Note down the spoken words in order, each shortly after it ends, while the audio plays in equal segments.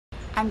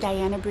I'm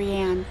Diana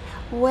Brienne.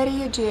 What do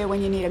you do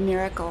when you need a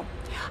miracle?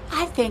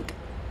 I think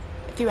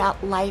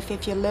throughout life,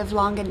 if you live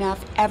long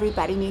enough,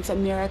 everybody needs a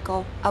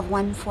miracle of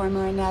one form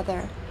or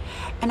another.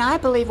 And I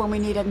believe when we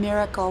need a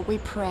miracle, we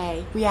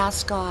pray, we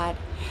ask God.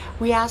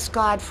 We ask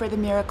God for the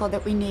miracle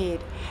that we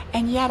need.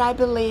 And yet I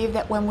believe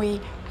that when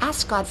we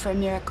ask God for a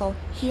miracle,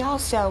 He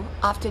also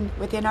often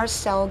within our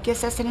soul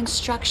gives us an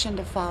instruction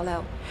to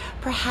follow.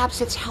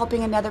 Perhaps it's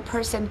helping another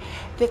person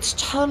that's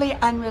totally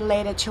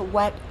unrelated to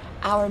what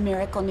our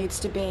miracle needs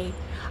to be.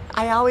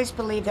 I always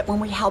believe that when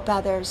we help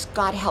others,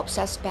 God helps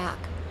us back.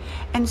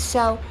 And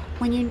so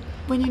when you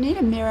need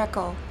a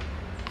miracle,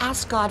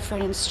 ask God for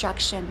an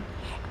instruction,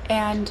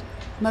 and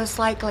most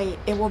likely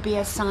it will be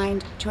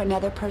assigned to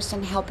another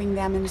person helping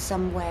them in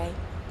some way.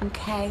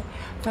 Okay?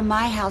 From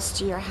my house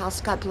to your house,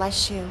 God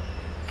bless you.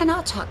 And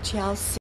I'll talk to y'all soon.